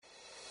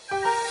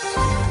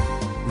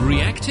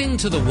Reacting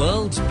to the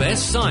world's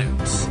best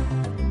science.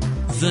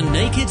 The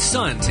Naked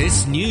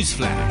Scientist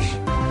Newsflash.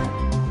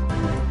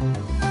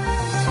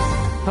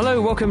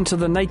 Hello, welcome to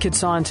the Naked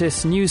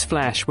Scientist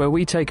Newsflash, where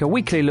we take a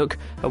weekly look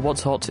at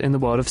what's hot in the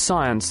world of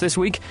science. This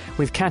week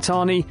with Kat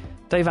Arney,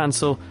 Dave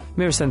Ansell,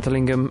 Mira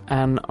Senthalingam,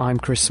 and I'm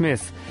Chris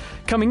Smith.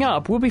 Coming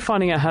up, we'll be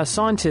finding out how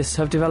scientists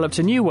have developed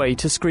a new way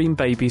to screen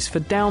babies for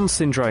Down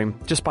syndrome,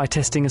 just by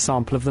testing a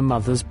sample of the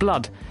mother's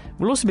blood.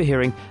 We'll also be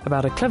hearing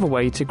about a clever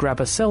way to grab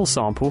a cell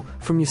sample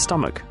from your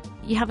stomach.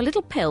 You have a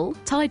little pill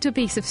tied to a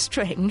piece of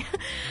string.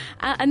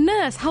 A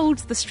nurse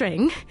holds the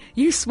string.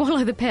 You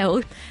swallow the pill.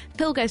 The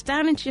pill goes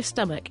down into your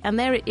stomach, and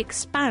there it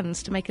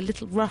expands to make a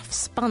little rough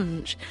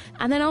sponge.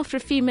 And then after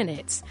a few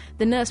minutes,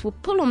 the nurse will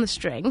pull on the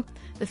string.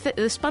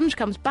 The sponge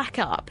comes back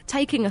up,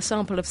 taking a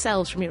sample of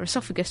cells from your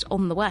esophagus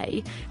on the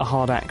way. A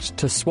hard act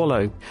to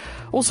swallow.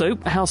 Also,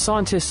 how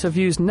scientists have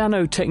used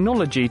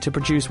nanotechnology to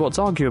produce what's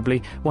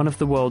arguably one of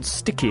the world's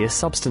stickiest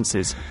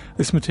substances.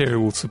 This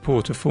material will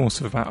support a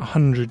force of about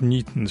 100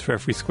 newtons for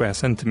every square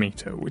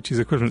centimetre, which is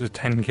equivalent to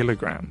 10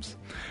 kilograms.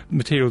 The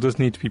material does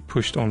need to be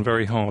pushed on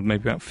very hard,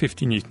 maybe about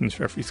 50 newtons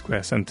for every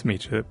square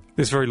centimetre.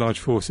 This very large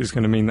force is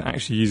going to mean that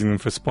actually using them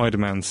for a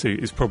Spider-Man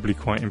suit is probably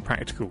quite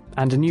impractical.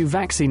 And a new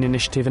vaccine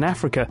initiative in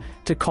Africa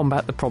to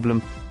combat the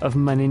problem of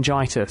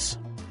meningitis.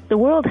 The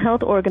World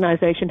Health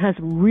Organization has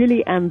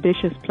really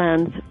ambitious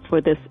plans for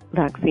this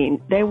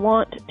vaccine. They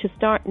want to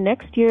start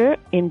next year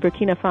in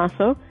Burkina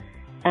Faso,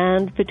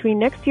 and between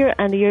next year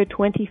and the year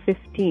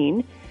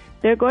 2015,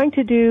 they're going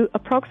to do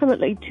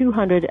approximately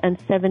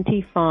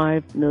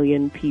 275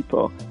 million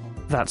people.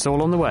 That's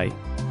all on the way.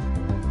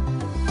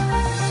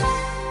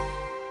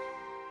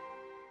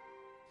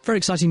 Very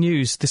exciting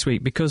news this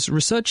week, because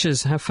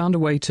researchers have found a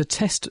way to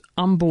test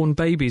unborn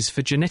babies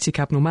for genetic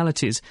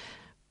abnormalities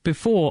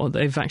before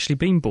they've actually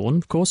been born,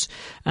 of course,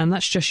 and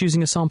that's just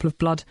using a sample of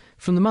blood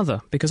from the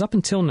mother, because up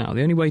until now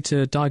the only way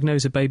to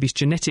diagnose a baby's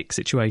genetic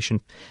situation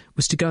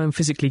was to go and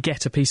physically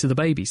get a piece of the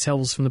baby,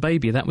 cells from the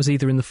baby. That was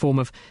either in the form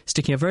of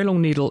sticking a very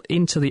long needle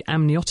into the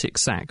amniotic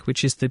sac,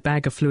 which is the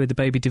bag of fluid the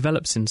baby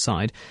develops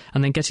inside,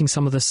 and then getting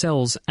some of the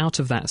cells out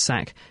of that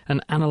sac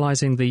and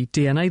analysing the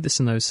DNA that's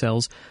in those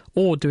cells,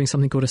 or doing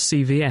something called a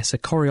CVS, a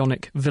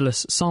chorionic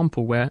villus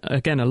sample, where,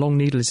 again, a long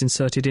needle is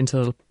inserted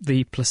into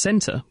the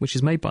placenta, which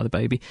is made by the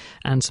baby,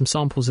 and some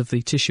samples of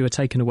the tissue are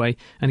taken away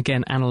and,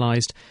 again,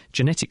 analysed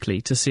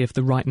genetically to see if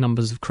the right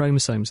numbers of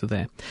chromosomes are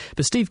there.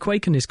 But Steve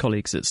Quake and his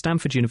colleagues at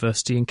Stanford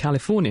University in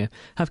California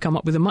have come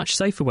up with a much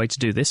safer way to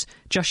do this,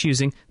 just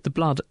using the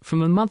blood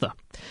from a mother.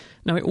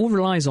 Now, it all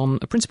relies on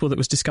a principle that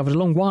was discovered a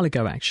long while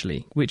ago,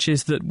 actually, which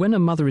is that when a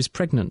mother is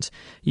pregnant,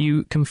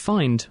 you can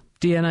find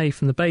DNA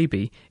from the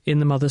baby in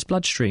the mother's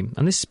bloodstream.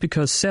 And this is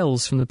because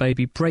cells from the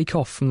baby break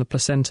off from the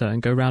placenta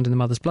and go around in the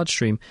mother's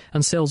bloodstream,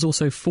 and cells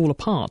also fall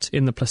apart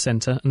in the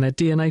placenta and their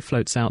DNA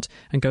floats out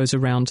and goes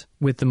around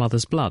with the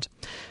mother's blood.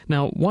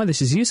 Now, why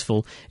this is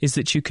useful is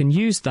that you can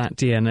use that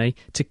DNA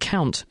to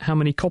count how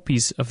many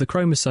copies of the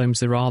chromosomes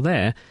there are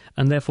there,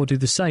 and therefore do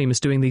the same as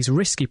doing these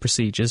risky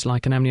procedures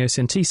like an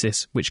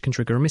amniocentesis, which can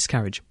trigger a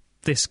miscarriage.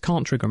 This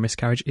can't trigger a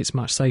miscarriage, it's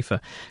much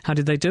safer. How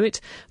did they do it?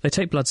 They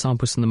take blood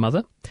samples from the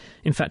mother.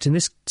 In fact, in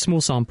this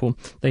small sample,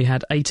 they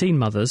had 18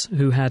 mothers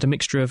who had a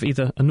mixture of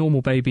either a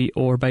normal baby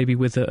or a baby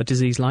with a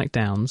disease like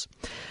Downs.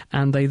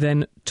 And they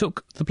then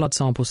took the blood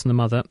samples from the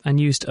mother and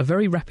used a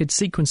very rapid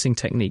sequencing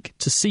technique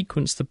to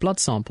sequence the blood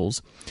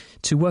samples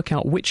to work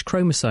out which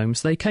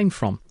chromosomes they came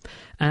from.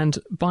 And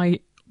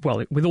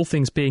with all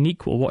things being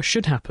equal, what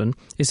should happen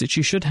is that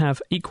you should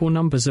have equal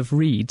numbers of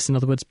reads, in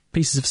other words,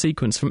 pieces of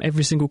sequence from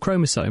every single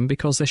chromosome,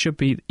 because there should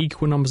be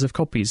equal numbers of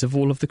copies of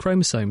all of the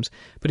chromosomes.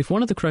 But if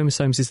one of the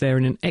chromosomes is there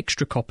in an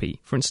extra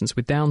copy, for instance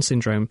with Down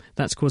syndrome,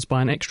 that's caused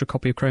by an extra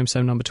copy of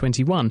chromosome number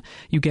 21,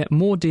 you get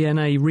more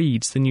DNA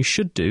reads than you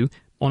should do.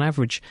 On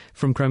average,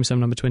 from chromosome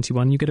number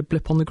 21, you get a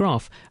blip on the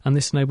graph, and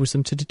this enables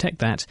them to detect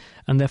that,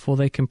 and therefore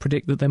they can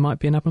predict that there might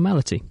be an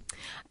abnormality.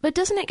 But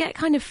doesn't it get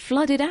kind of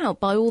flooded out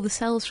by all the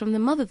cells from the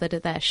mother that are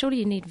there? Surely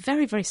you need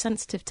very, very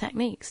sensitive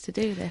techniques to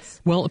do this.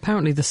 Well,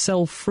 apparently the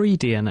cell-free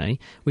DNA,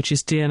 which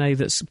is DNA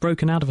that's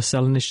broken out of a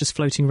cell and is just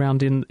floating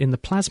around in the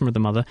plasma of the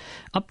mother,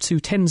 up to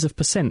tens of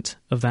 %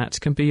 of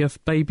that can be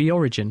of baby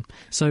origin.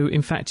 So,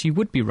 in fact, you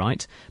would be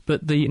right,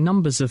 but the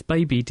numbers of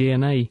baby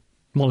DNA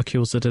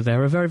molecules that are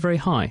there are very, very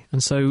high,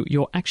 and so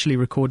you're actually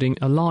recording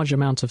a large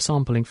amount of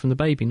sampling from the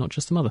baby, not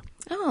just the mother.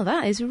 Oh,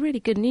 that is really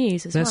good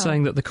news as well. They're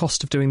saying that the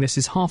cost of doing this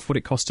is half what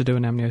it costs to do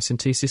an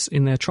amniocentesis.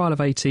 In their trial of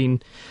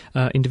 18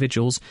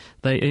 individuals,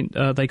 they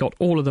got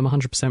all of them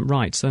 100%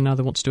 right, so now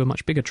they want to do a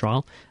much bigger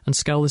trial and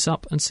scale this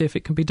up and see if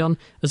it can be done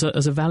as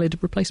a valid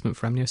replacement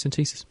for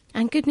amniocentesis.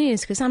 And good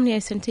news, because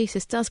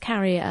amniocentesis does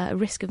carry a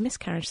risk of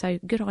miscarriage, so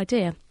good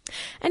idea.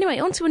 Anyway,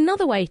 on to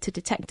another way to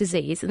detect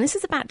disease, and this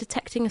is about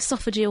detecting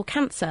esophageal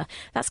cancer.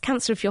 That's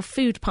cancer of your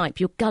food pipe,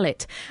 your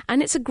gullet.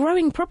 And it's a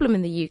growing problem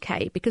in the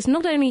UK because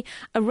not only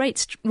are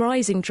rates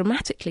rising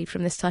dramatically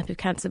from this type of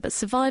cancer, but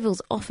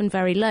survival's often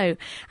very low.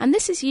 And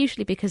this is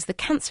usually because the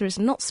cancer is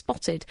not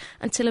spotted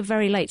until a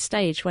very late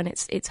stage when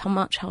it's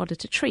much harder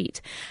to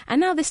treat.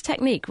 And now this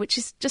technique, which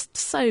is just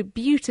so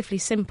beautifully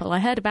simple, I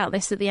heard about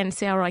this at the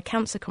NCRI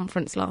Cancer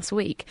Conference last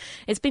week.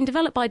 It's been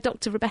developed by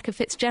Dr. Rebecca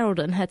Fitzgerald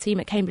and her team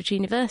at Cambridge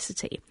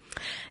University.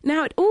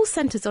 Now, it all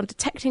centres on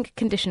detecting a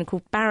condition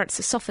called Barrett's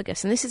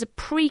esophagus, and this is a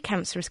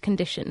precancerous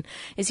condition.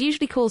 It's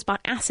usually caused by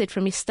acid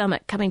from your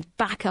stomach coming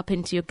back up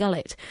into your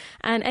gullet.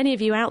 And any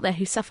of you out there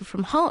who suffer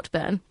from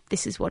heartburn,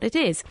 this is what it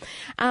is.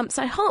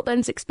 So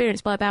heartburn's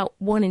experienced by about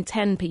 1 in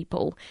 10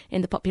 people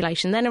in the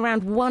population. Then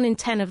around 1 in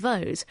 10 of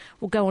those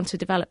will go on to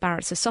develop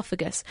Barrett's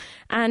esophagus.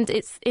 And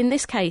it's in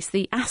this case,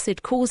 the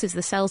acid causes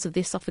the cells of the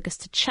esophagus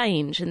to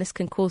change, and this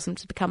can cause them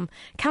to become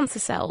cancer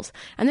cells.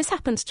 And this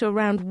happens to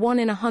around 1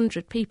 in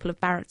 100 people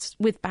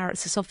with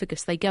Barrett's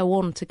esophagus. They go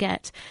on to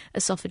get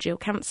esophageal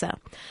cancer.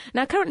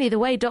 Now, currently, the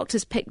way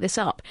doctors pick this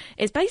up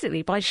is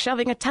basically by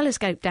shoving a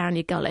telescope down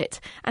your gullet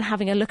and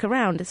having a look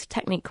around. It's a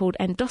technique called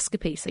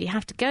endoscopy. So you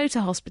have to go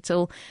to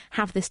hospital,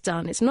 have this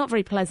done. It's not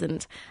very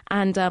pleasant,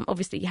 and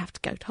obviously you have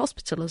to go to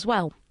hospital as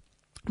well.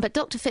 But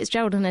Dr.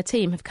 Fitzgerald and her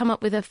team have come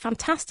up with a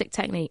fantastic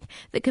technique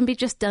that can be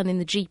just done in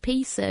the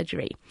GP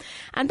surgery.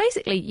 And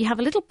basically, you have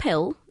a little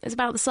pill, it's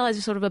about the size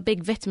of sort of a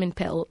big vitamin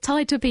pill,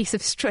 tied to a piece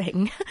of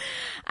string.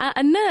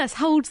 A nurse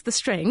holds the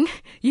string,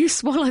 you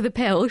swallow the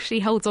pill, she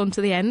holds on to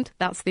the end,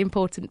 that's the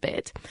important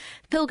bit.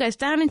 The pill goes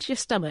down into your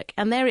stomach,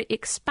 and there it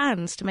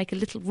expands to make a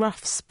little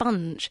rough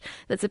sponge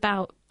that's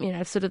about,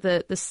 sort of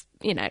the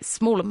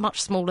smaller,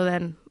 much smaller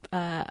than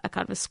a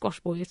kind of a squash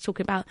ball. You're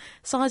talking about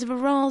size of a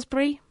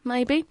raspberry,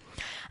 maybe.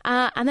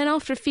 And then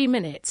after a few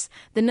minutes,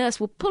 the nurse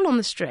will pull on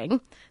the string,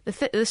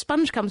 the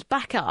sponge comes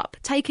back up,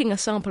 taking a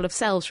sample of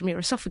cells from your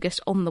esophagus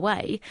on the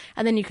way,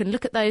 and then you can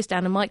look at those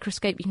down a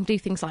microscope. You can do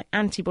things like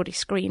antibody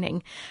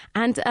screening.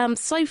 And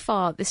so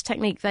far, this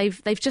technique,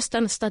 they've just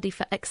done a study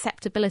for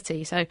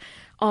acceptability. So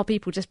are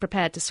people just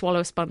prepared to swallow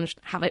a sponge,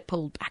 have it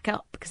pulled back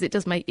up, because it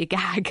does make you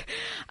gag?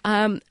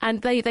 And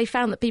they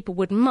found that people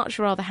would much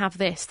rather have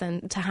this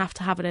than to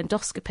have an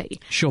endoscopy.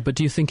 Sure, but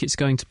do you think it's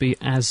going to be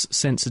as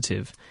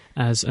sensitive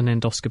as an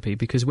endoscopy?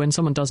 Because when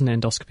someone does an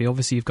endoscopy,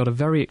 obviously you've got a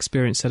very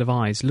experienced set of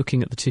eyes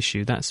looking at the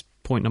tissue. That's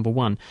point number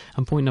one.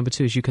 And point number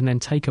two is you can then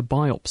take a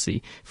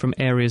biopsy from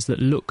areas that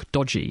look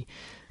dodgy,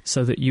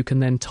 so that you can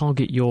then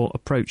target your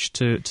approach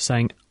to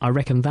saying, I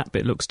reckon that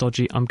bit looks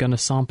dodgy, I'm going to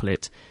sample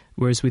it.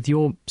 Whereas with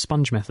your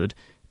sponge method,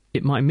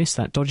 it might miss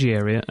that dodgy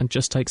area and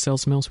just take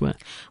cells from elsewhere.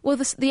 Well,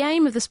 the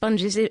aim of the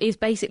sponge is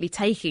basically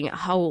taking a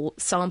whole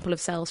sample of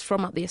cells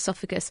from up the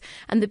esophagus.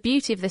 And the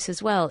beauty of this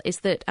as well is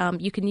that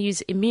you can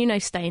use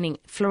immunostaining,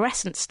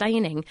 fluorescent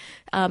staining,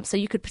 so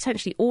you could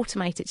potentially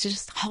automate it to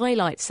just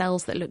highlight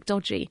cells that look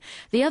dodgy.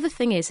 The other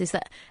thing is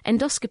that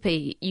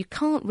endoscopy, you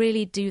can't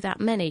really do that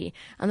many.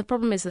 And the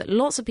problem is that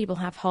lots of people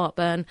have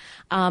heartburn,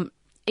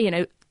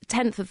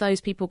 10th of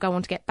those people go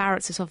on to get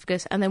Barrett's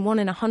esophagus, and then 1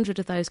 in 100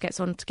 of those gets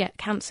on to get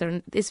cancer,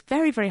 and it's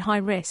very, very high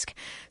risk.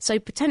 So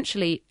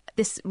potentially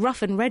this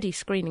rough and ready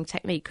screening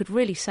technique could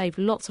really save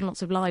lots and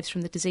lots of lives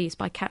from the disease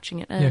by catching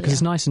it earlier. Yeah, because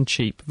it's nice and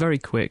cheap, very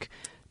quick.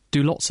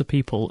 Do lots of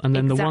people, and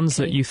then the ones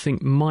that you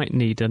think might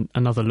need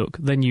another look,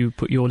 then you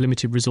put your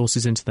limited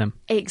resources into them.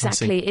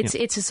 Exactly.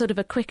 It's a sort of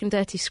a quick and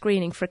dirty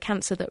screening for a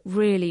cancer that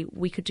really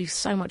we could do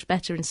so much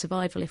better in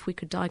survival if we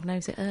could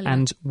diagnose it earlier.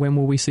 And when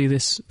will we see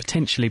this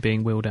potentially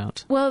being wheeled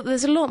out? Well,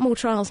 there's a lot more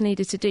trials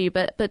needed to do,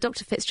 but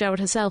Dr. Fitzgerald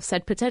herself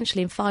said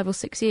potentially in 5 or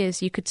 6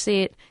 years you could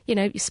see it,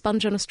 you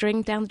sponge on a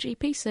string down the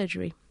GP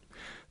surgery.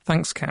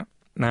 Thanks, Kat.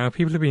 Now,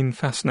 people have been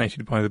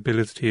fascinated by the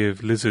ability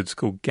of lizards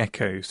called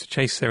geckos to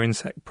chase their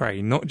insect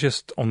prey, not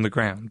just on the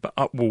ground, but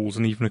up walls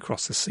and even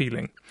across the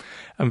ceiling.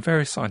 And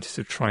various scientists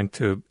have tried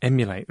to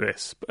emulate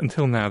this, but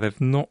until now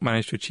they've not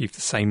managed to achieve the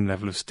same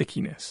level of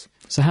stickiness.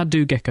 So how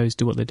do geckos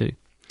do what they do?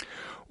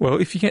 Well,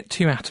 if you get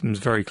two atoms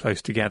very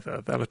close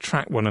together, they'll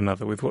attract one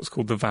another with what's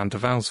called the van der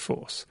Waals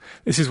force.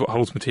 This is what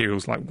holds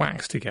materials like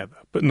wax together.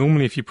 But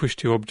normally if you push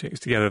two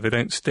objects together, they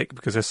don't stick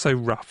because they're so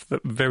rough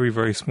that very,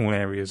 very small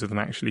areas of them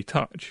actually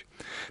touch.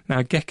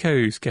 Now,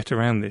 geckos get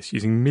around this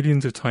using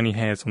millions of tiny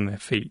hairs on their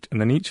feet,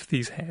 and then each of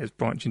these hairs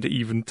branch into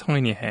even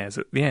tinier hairs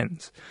at the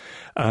ends.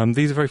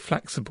 These are very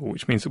flexible,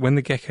 which means that when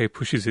the gecko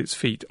pushes its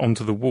feet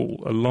onto the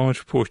wall, a large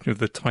proportion of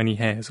the tiny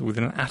hairs are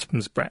within an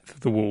atom's breadth of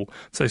the wall,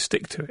 so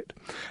stick to it.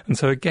 And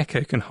so a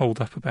gecko can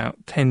hold up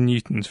about 10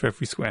 newtons for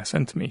every square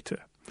centimetre.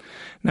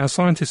 Now,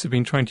 scientists have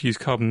been trying to use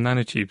carbon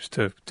nanotubes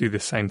to do the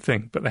same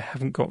thing, but they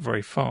haven't got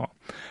very far.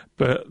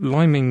 But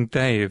Liming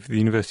Day of the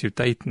University of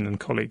Dayton and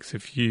colleagues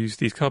have used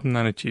these carbon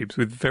nanotubes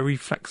with very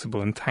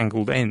flexible and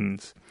tangled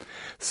ends.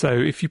 So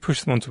if you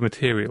push them onto a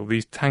material,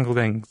 these tangled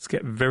ends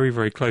get very,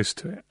 very close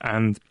to it,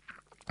 and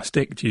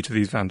stick due to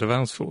these van der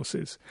Waals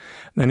forces.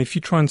 Then if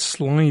you try and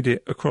slide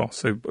it across,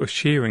 so a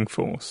shearing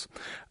force,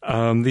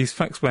 these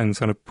flax blends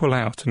kind of pull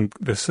out and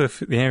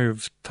the area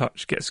of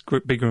touch gets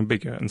bigger and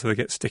bigger, and so they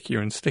get stickier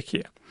and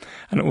stickier.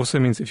 And it also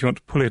means if you want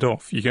to pull it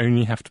off, you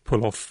only have to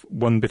pull off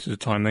one bit at a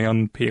time. They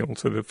unpeel,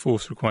 so the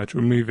force required to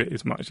remove it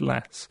is much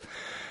less.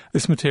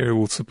 This material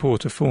will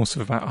support a force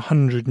of about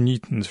 100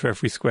 newtons for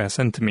every square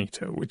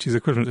centimetre, which is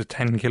equivalent to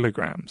 10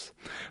 kilograms.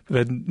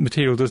 But the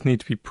material does need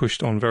to be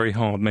pushed on very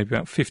hard, maybe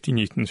about 50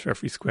 newtons for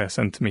every square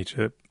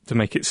centimetre, to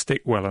make it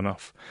stick well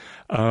enough,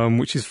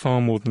 which is far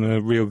more than a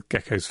real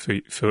gecko's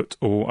foot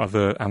or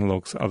other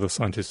analogues that other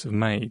scientists have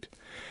made.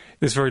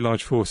 This very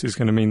large force is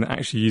going to mean that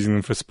actually using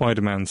them for a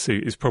Spider-Man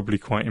suit is probably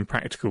quite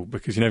impractical,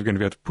 because you're never going to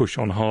be able to push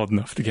on hard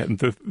enough to get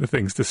the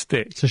things to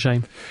stick. It's a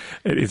shame.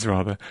 It is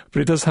rather.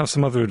 But it does have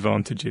some other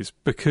advantages.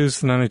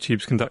 Because the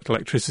nanotubes conduct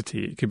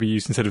electricity, it could be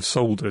used instead of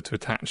solder to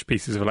attach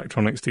pieces of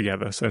electronics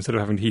together. So instead of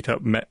having to heat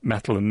up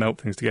metal and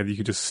melt things together, you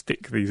could just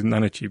stick these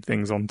nanotube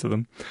things onto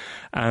them.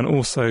 And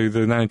also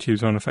the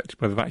nanotubes are unaffected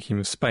by the vacuum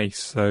of space,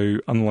 so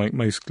unlike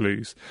most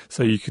glues.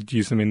 So you could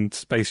use them in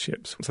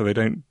spaceships, so they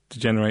don't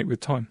degenerate with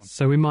time.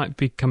 So we might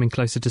be coming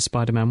closer to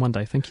Spider-Man one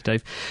day. Thank you,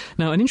 Dave.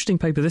 Now, an interesting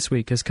paper this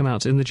week has come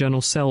out in the journal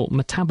Cell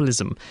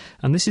Metabolism,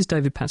 and this is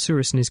David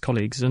Patsouris and his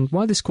colleagues, and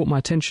why this caught my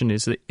attention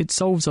is that it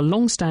solves a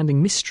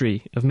long-standing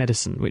mystery of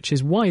medicine, which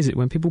is, why is it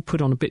when people put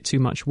on a bit too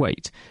much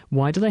weight,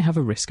 why do they have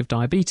a risk of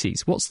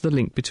diabetes? What's the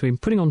link between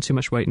putting on too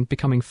much weight and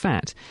becoming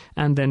fat,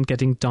 and then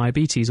getting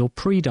diabetes or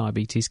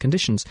pre-diabetes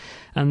conditions?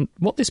 And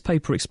what this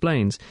paper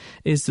explains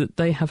is that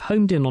they have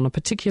homed in on a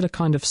particular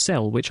kind of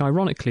cell, which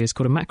ironically is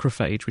called a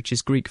macrophage, which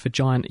is Greek for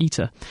giant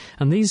eater.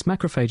 And these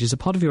macrophages are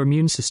part of your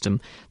immune system.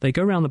 They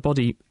go around the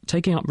body,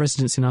 taking up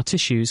residence in our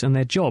tissues, and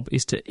their job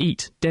is to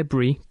eat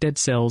debris, dead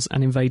cells,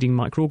 and invading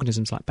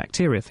microorganisms like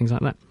bacteria, things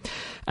like that.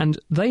 And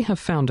they have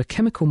found a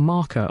chemical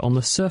marker on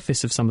the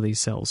surface of some of these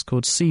cells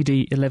called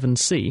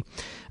CD11C,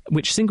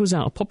 which singles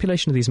out a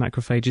population of these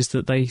macrophages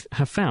that they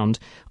have found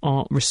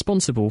are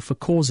responsible for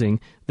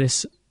causing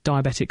this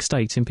diabetic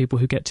state in people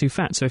who get too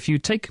fat. So if you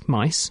take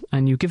mice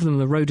and you give them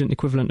the rodent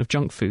equivalent of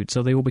junk food,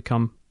 so they all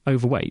become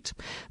overweight,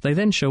 they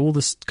then show all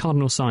the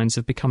cardinal signs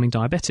of becoming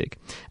diabetic,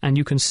 and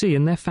you can see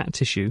in their fat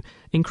tissue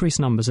increased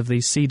numbers of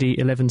these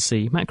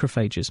CD11C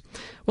macrophages.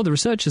 What the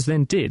researchers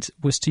then did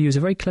was to use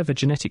a very clever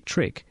genetic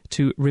trick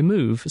to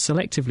remove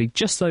selectively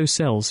just those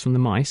cells from the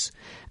mice,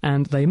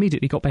 and they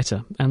immediately got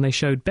better, and they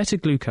showed better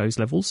glucose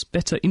levels,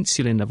 better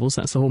insulin levels,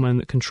 that's the hormone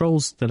that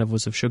controls the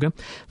levels of sugar.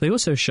 They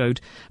also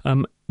showed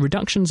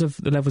reductions of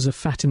the levels of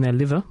fat in their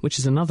liver, which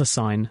is another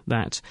sign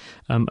that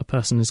a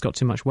person has got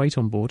too much weight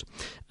on board.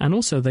 And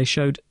also they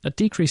showed a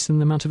decrease in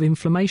the amount of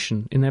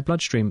inflammation in their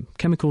bloodstream.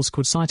 Chemicals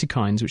called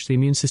cytokines, which the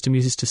immune system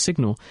uses to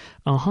signal,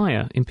 are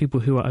higher in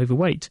people who are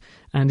overweight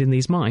and in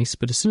these mice,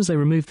 but as soon as they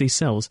removed these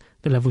cells,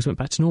 the levels went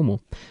back to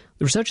normal.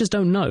 The researchers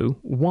don't know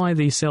why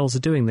these cells are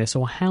doing this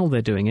or how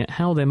they're doing it,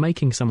 how they're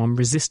making someone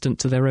resistant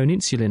to their own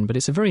insulin, but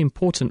it's a very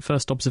important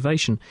first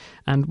observation.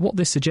 And what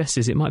this suggests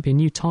is it might be a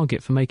new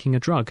target for making a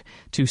drug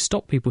to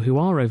stop people who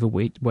are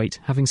overweight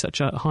having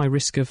such a high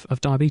risk of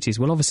diabetes.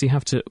 We'll obviously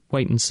have to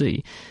wait and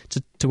see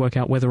to work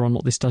out whether or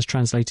not this does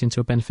translate into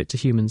a benefit to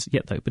humans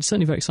yet, though. But it's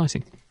certainly very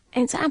exciting.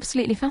 It's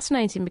absolutely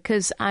fascinating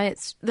because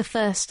it's the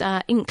first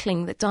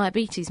inkling that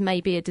diabetes may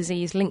be a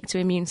disease linked to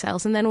immune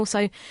cells. And then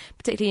also,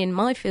 particularly in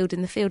my field,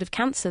 in the field of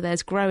cancer,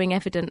 there's growing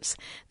evidence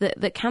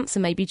that cancer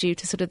may be due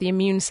to sort of the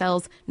immune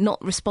cells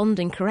not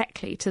responding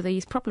correctly to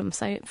these problems.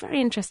 So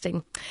very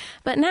interesting.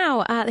 But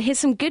now, here's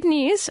some good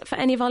news for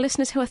any of our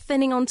listeners who are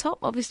thinning on top,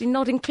 obviously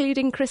not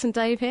including Chris and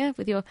Dave here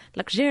with your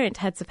luxuriant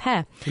heads of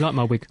hair. You like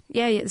my wig?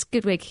 Yeah, it's a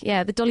good wig.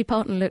 Yeah, the Dolly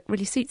Parton look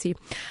really suits you.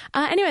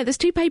 Anyway, there's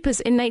 2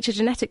 papers in Nature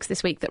Genetics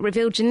this week that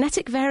reveal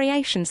genetic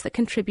variations that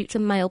contribute to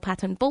male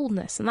pattern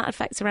baldness, and that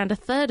affects around a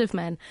third of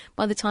men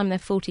by the time they're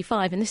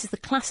 45. And this is the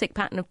classic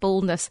pattern of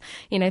baldness,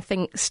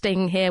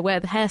 sting here, where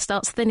the hair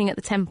starts thinning at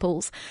the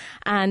temples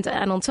and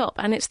on top,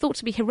 and it's thought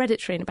to be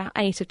hereditary in about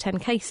 8 of 10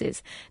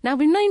 cases. Now,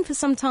 we've known for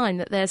some time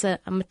that there's a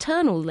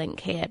maternal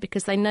link here,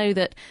 because they know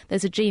that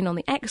there's a gene on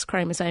the X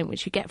chromosome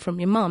which you get from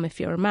your mum if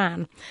you're a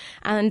man,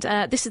 and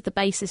this is the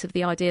basis of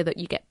the idea that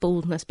you get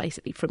baldness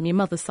basically from your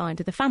mother's side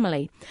of the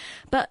family.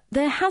 But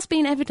there has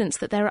been evidence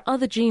that there are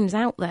other genes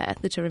out there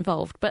that are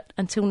involved, but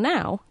until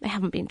now they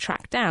haven't been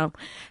tracked down.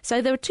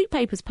 So there are 2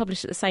 papers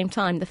published at the same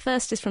time. The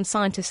first is from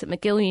scientists at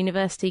McGill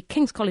University,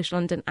 King's College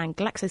London and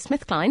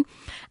GlaxoSmithKline,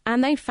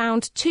 and they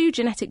found 2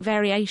 genetic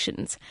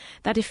variations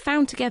that, if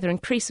found together,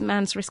 increase a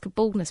man's risk of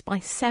baldness by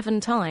 7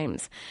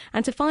 times.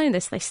 And to find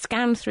this, they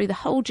scanned through the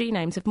whole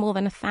genomes of more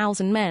than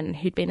 1,000 men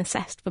who'd been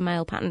assessed for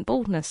male pattern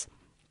baldness.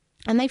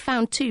 And they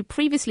found 2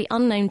 previously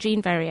unknown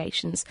gene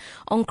variations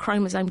on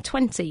chromosome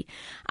 20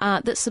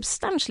 that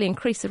substantially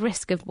increase the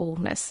risk of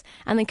baldness,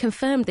 and they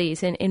confirmed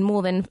these in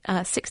more than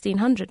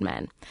 1,600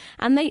 men.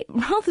 And they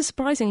rather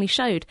surprisingly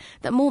showed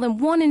that more than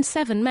 1 in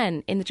 7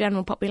 men in the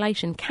general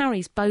population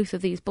carries both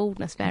of these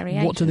baldness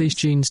variations. What do these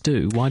genes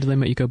do? Why do they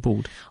make you go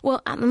bald?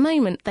 Well, at the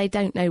moment, they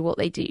don't know what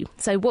they do.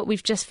 So what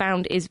we've just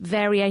found is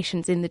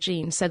variations in the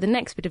genes. So the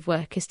next bit of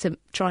work is to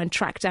try and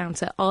track down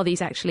to, are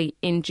these actually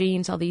in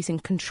genes? Are these in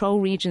control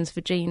regions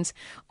for genes?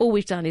 All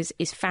we've done is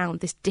found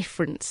this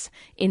difference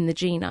in the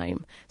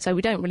genome. So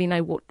we don't really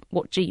know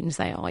what genes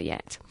they are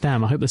yet.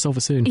 Damn, I hope they solve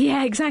it soon.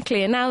 Yeah,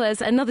 exactly. And now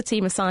there's another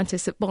team of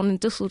scientists at Bonn and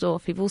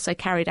Dusseldorf who've also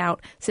carried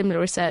out similar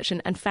research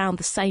and found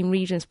the same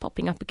regions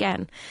popping up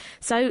again.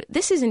 So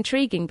this is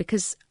intriguing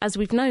because as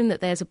we've known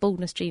that there's a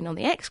baldness gene on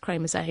the X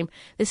chromosome,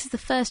 this is the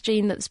first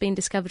gene that's been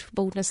discovered for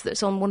baldness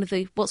that's on one of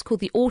the what's called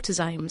the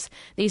autosomes.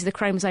 These are the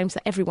chromosomes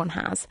that everyone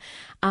has.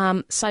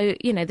 So,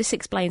 this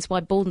explains why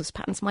baldness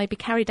patterns may be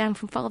carried down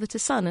from father to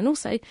son. And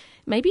also,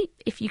 maybe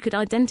if you could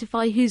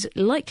identify who's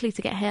likely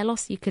to get hair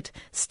loss, you could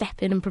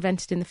step in and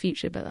prevent it in the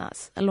future. But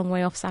that's a long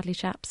way off, sadly,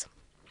 chaps.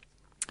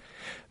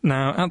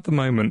 Now, at the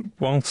moment,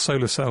 while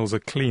solar cells are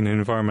clean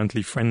and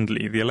environmentally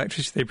friendly, the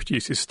electricity they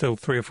produce is still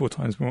 3 or 4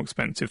 times more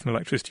expensive than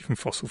electricity from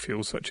fossil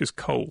fuels such as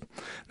coal.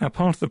 Now,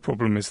 part of the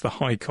problem is the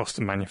high cost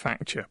of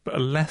manufacture, but a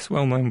less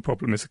well-known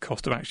problem is the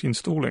cost of actually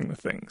installing the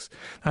things.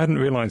 I hadn't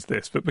realised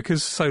this, but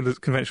because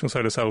conventional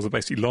solar cells are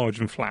basically large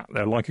and flat,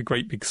 they're like a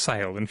great big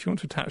sail, and if you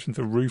want to attach them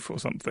to the roof or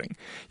something,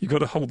 you've got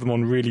to hold them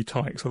on really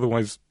tight, because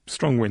otherwise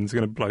strong winds are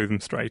going to blow them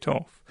straight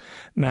off.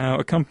 Now,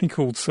 a company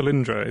called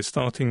Solyndra is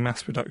starting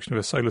mass production of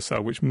a solar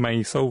cell which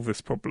may solve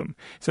this problem.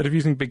 Instead of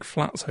using big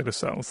flat solar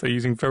cells, they're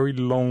using very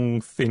long,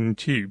 thin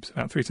tubes,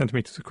 about 3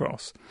 centimetres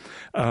across,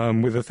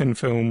 with a thin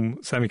film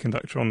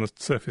semiconductor on the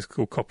surface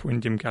called copper,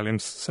 indium,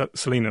 gallium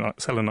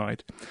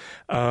selenide,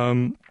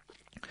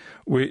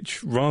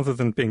 which, rather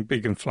than being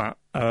big and flat,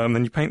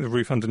 then you paint the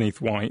roof underneath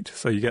white,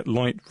 so you get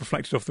light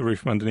reflected off the roof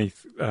from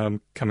underneath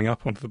coming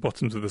up onto the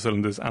bottoms of the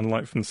cylinders and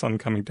light from the sun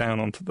coming down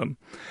onto them.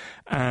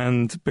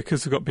 And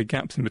because they've got big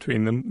gaps in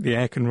between them, the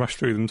air can rush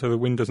through them so the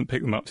wind doesn't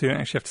pick them up, so you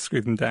don't actually have to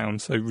screw them down,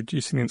 so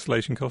reducing the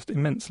installation cost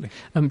immensely.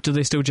 Do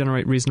they still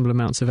generate reasonable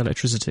amounts of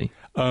electricity?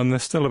 They're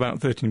still about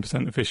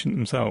 13% efficient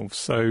themselves,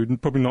 so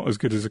probably not as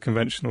good as a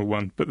conventional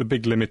one, but the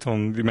big limit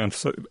on the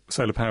amount of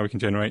solar power we can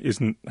generate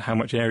isn't how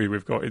much area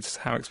we've got, it's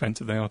how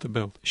expensive they are to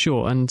build.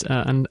 Sure,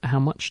 and how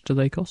much do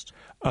they cost?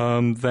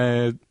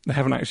 They're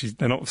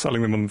not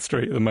selling them on the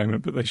street at the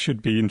moment, but they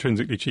should be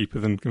intrinsically cheaper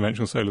than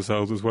conventional solar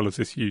cells, as well as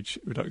this huge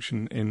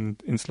reduction in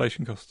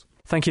installation costs.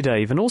 Thank you,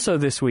 Dave. And also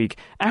this week,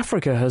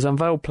 Africa has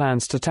unveiled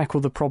plans to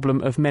tackle the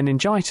problem of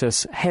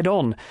meningitis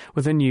head-on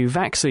with a new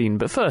vaccine.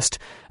 But first,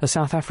 a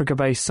South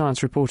Africa-based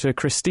science reporter,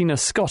 Christina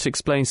Scott,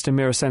 explains to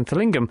Mira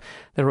Senthilingam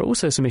there are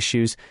also some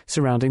issues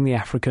surrounding the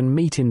African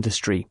meat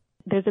industry.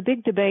 There's a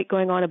big debate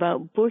going on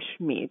about bush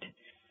meat,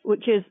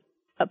 which is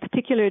a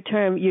particular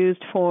term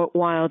used for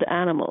wild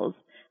animals.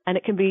 And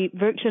it can be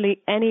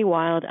virtually any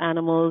wild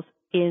animals.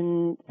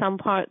 In some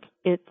parts,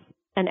 it's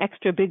an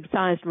extra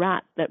big-sized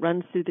rat that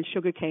runs through the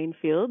sugarcane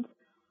fields.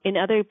 In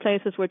other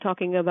places, we're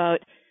talking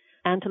about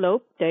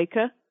antelope,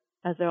 deka,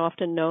 as they're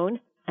often known,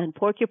 and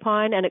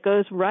porcupine, and it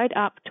goes right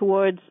up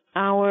towards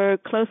our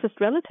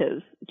closest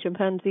relatives,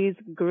 chimpanzees,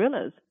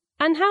 gorillas.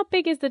 And how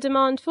big is the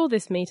demand for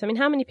this meat? I mean,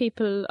 how many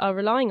people are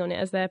relying on it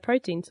as their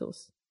protein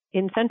source?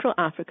 In Central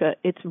Africa,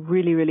 it's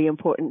really, really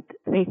important.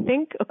 They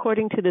think,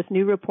 according to this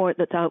new report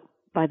that's out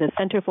by the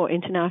Center for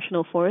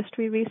International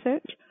Forestry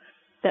Research,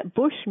 that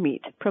bush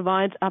meat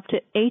provides up to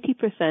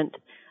 80%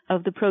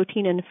 of the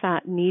protein and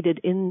fat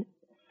needed in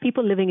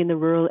people living in the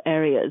rural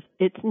areas.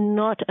 It's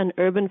not an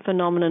urban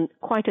phenomenon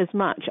quite as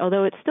much,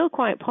 although it's still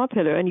quite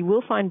popular, and you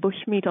will find bush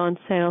meat on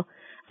sale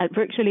at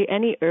virtually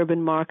any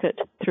urban market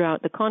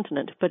throughout the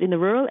continent. But in the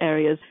rural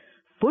areas,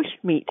 bush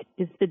meat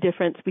is the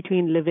difference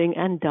between living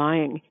and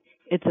dying.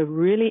 It's a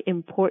really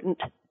important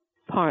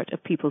part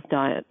of people's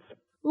diets.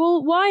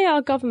 Well, why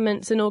are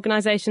governments and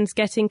organisations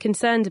getting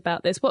concerned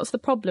about this? What's the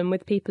problem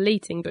with people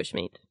eating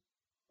bushmeat?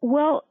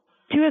 Well,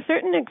 to a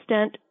certain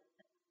extent,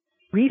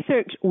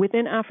 research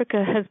within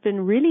Africa has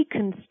been really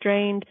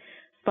constrained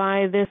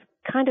by this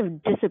kind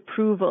of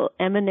disapproval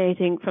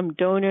emanating from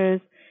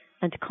donors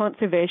and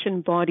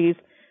conservation bodies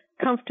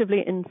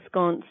comfortably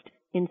ensconced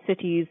in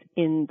cities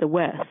in the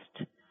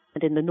West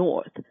and in the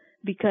North,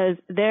 because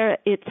there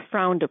it's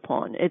frowned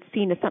upon. It's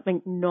seen as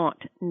something not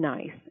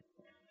nice.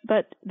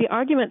 But the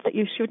arguments that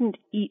you shouldn't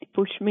eat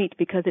bush meat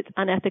because it's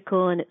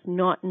unethical and it's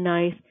not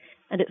nice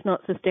and it's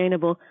not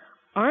sustainable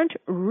aren't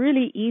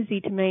really easy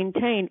to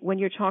maintain when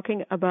you're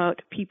talking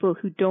about people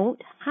who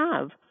don't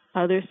have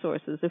other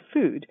sources of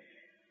food.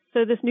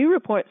 So this new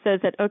report says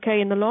that, okay,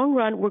 in the long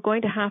run, we're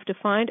going to have to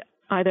find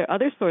either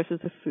other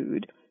sources of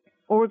food,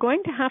 or we're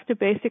going to have to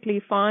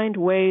basically find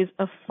ways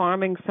of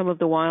farming some of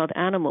the wild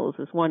animals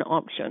as one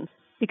option.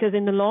 Because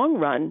in the long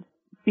run,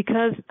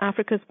 because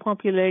Africa's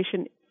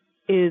population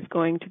is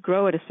going to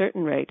grow at a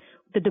certain rate,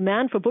 the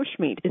demand for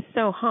bushmeat is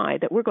so high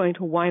that we're going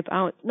to wipe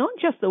out not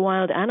just the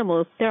wild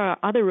animals. There are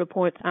other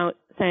reports out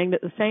saying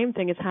that the same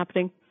thing is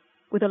happening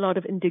with a lot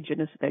of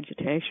indigenous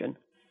vegetation.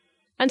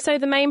 And so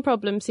the main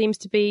problem seems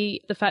to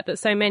be the fact that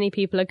so many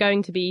people are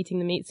going to be eating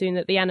the meat soon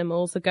that the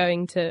animals are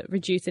going to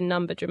reduce in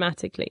number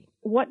dramatically.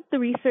 What the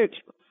research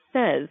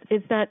says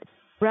is that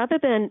rather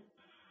than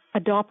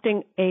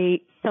adopting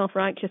a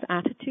self-righteous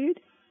attitude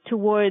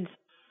towards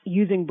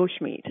using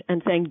bushmeat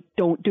and saying,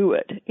 don't do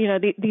it.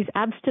 These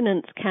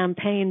abstinence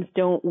campaigns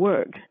don't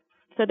work.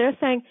 So they're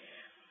saying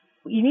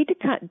you need to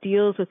cut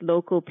deals with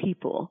local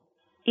people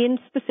in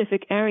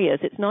specific areas.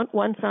 It's not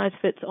one size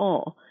fits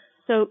all.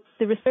 So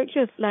the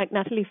researchers like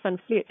Nathalie van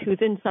Vliet, who's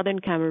in southern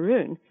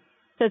Cameroon,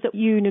 says that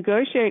you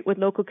negotiate with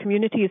local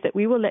communities that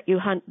we will let you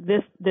hunt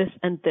this, this,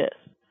 and this.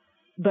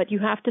 But you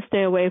have to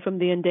stay away from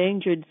the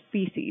endangered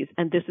species,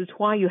 and this is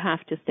why you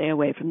have to stay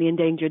away from the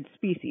endangered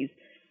species.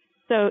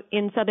 So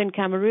in southern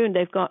Cameroon,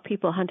 they've got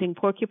people hunting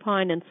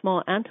porcupine and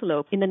small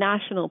antelope in the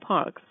national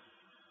parks.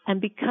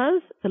 And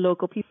because the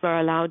local people are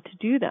allowed to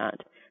do that,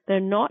 they're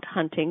not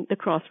hunting the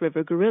Cross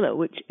River gorilla,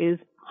 which is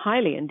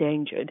highly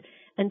endangered.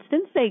 And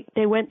since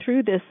they went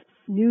through this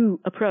new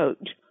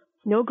approach,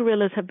 no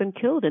gorillas have been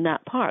killed in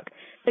that park.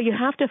 So you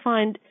have to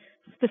find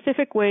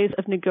specific ways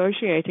of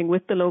negotiating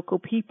with the local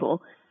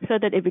people so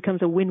that it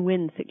becomes a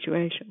win-win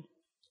situation.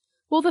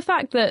 Well, the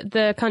fact that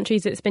the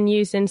countries it's been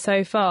used in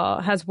so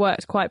far has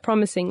worked quite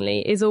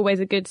promisingly is always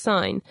a good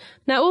sign.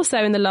 Now,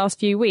 also in the last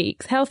few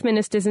weeks, health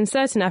ministers in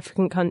certain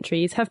African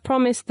countries have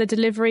promised the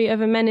delivery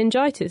of a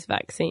meningitis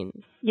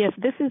vaccine. Yes,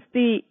 this is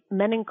the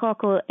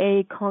meningococcal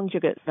A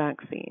conjugate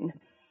vaccine.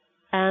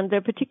 And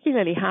they're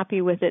particularly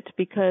happy with it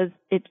because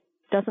it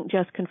doesn't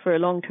just confer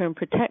long-term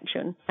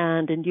protection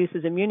and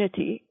induces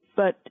immunity,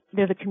 but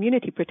there's a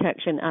community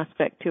protection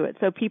aspect to it.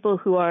 So people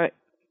who are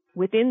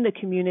within the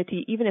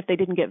community, even if they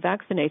didn't get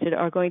vaccinated,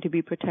 are going to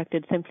be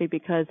protected simply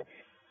because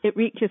it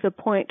reaches a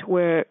point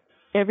where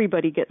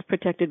everybody gets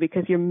protected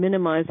because you're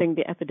minimizing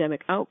the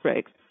epidemic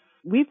outbreaks.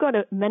 We've got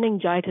a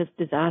meningitis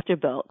disaster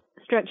belt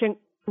stretching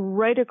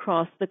right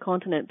across the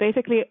continent.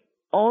 Basically,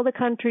 all the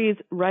countries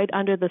right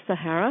under the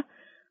Sahara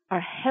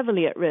are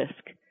heavily at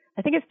risk.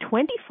 I think it's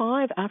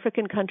 25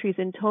 African countries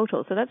in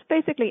total. So that's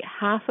basically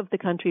half of the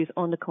countries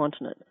on the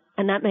continent.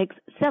 And that makes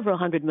several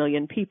 100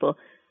 million people.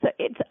 So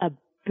it's a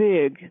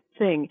big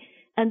thing.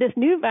 And this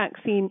new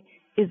vaccine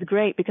is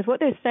great because what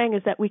they're saying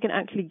is that we can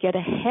actually get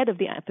ahead of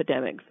the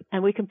epidemics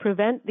and we can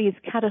prevent these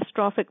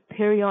catastrophic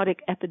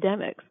periodic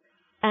epidemics.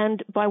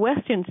 And by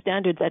Western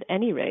standards at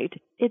any rate,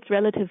 it's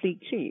relatively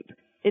cheap.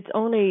 It's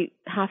only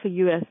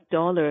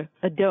 $50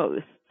 a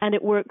dose. And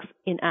it works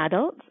in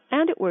adults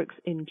and it works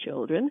in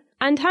children.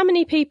 And how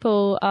many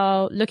people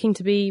are looking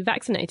to be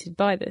vaccinated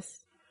by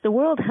this? The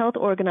World Health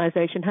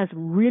Organization has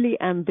really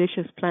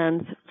ambitious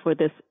plans for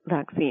this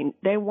vaccine.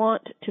 They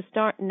want to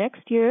start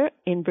next year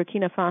in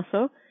Burkina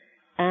Faso,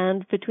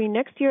 and between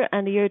next year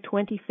and the year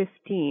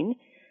 2015,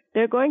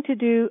 they're going to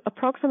do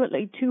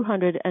approximately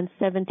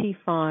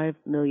 275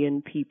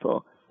 million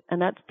people.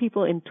 And that's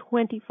people in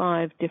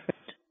 25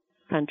 different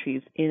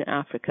countries in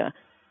Africa.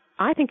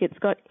 I think it's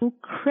got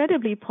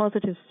incredibly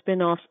positive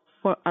spin-offs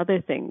for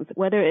other things,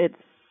 whether it's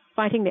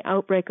fighting the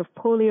outbreak of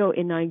polio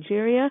in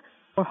Nigeria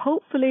or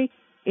hopefully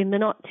in the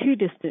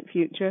not-too-distant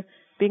future,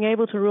 being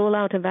able to roll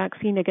out a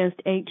vaccine against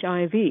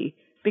HIV.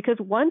 Because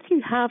once you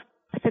have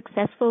a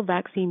successful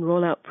vaccine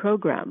rollout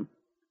program,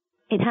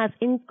 it has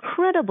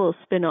incredible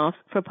spin-offs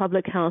for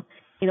public health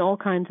in all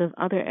kinds of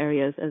other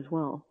areas as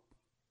well.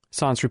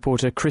 Science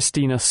reporter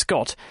Christina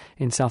Scott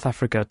in South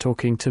Africa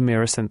talking to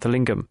Meera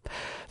Senthilingam.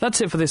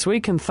 That's it for this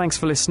week, and thanks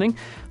for listening.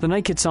 The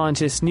Naked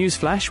Scientist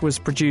Newsflash was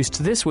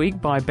produced this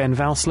week by Ben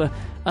Valsler,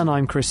 and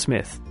I'm Chris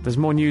Smith. There's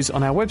more news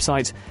on our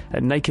website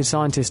at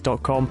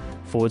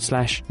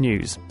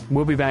nakedscientist.com/news.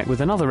 We'll be back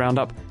with another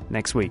roundup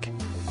next week.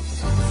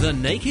 The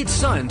Naked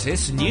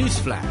Scientist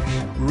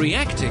Newsflash,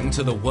 reacting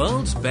to the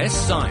world's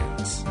best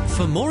science.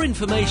 For more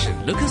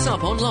information, look us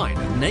up online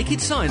at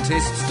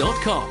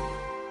nakedscientists.com.